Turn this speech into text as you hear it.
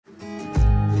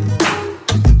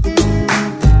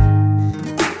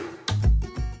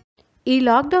ఈ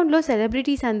లాక్‌డౌన్‌లో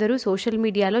సెలబ్రిటీస్ అందరూ సోషల్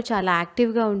మీడియాలో చాలా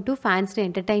యాక్టివ్‌గా ఉంటూ ఫ్యాన్స్‌ని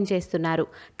ఎంటర్‌టైన్ చేస్తున్నారు.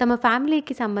 తమ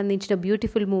ఫ్యామిలీకి సంబంధించిన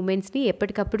బ్యూటిఫుల్ మూమెంట్స్‌ని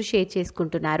ఎప్పటికప్పుడు షేర్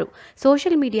చేసుకుంటున్నారు.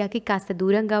 సోషల్ మీడియాకి కాస్త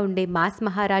దూరంగా ఉండే మాస్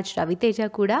మహారాజ్ రవితేజ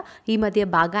కూడా ఈ మధ్య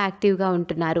బాగా యాక్టివ్‌గా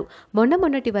ఉంటున్నారు.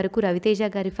 మొన్నటి వరకు రవితేజ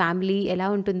గారి ఫ్యామిలీ ఎలా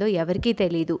ఉంటుందో ఎవరికీ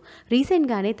తెలీదు.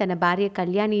 రీసెంట్‌గానే తన భార్య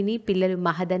కళ్యాణిని, పిల్లలు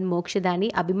మహదన్,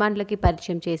 మోక్షదాని అభిమానులకి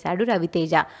పరిచయం చేశాడు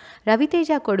రవితేజ.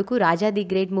 రవితేజ కొడుకు రాజా ది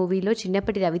గ్రేట్ మూవీలో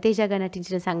చిన్నప్పటి రవితేజగా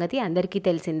నటించిన సంగతి అందరికీ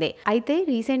తెలిసిందే. అయితే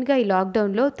రీసెంట్‌గా ఈ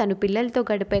లాక్‌డౌన్‌లో తను పిల్లలతో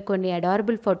గడిపే కొన్ని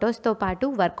అడారబుల్ ఫొటోస్‌తో పాటు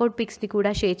వర్కౌట్ పిక్స్‌ని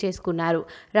కూడా షేర్ చేసుకున్నారు.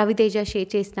 రవితేజ షేర్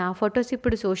చేసిన ఆ ఫొటోస్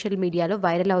ఇప్పుడు సోషల్ మీడియాలో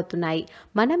వైరల్ అవుతున్నాయి.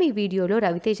 మనం ఈ వీడియోలో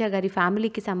రవితేజ గారి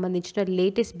ఫ్యామిలీకి సంబంధించిన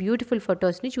లేటెస్ట్ బ్యూటిఫుల్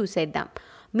ఫొటోస్‌ని చూసేద్దాం.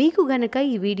 మీకు గనక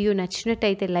ఈ వీడియో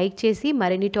నచ్చినట్టయితే లైక్ చేసి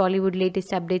మరిన్ని టాలీవుడ్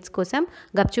లేటెస్ట్ అప్డేట్స్ కోసం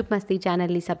గప్ చుప్ మస్తీ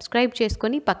ఛానల్ని సబ్స్క్రైబ్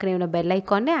చేసుకొని పక్కనే ఉన్న బెల్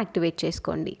ఐకాన్ని యాక్టివేట్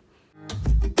చేసుకోండి.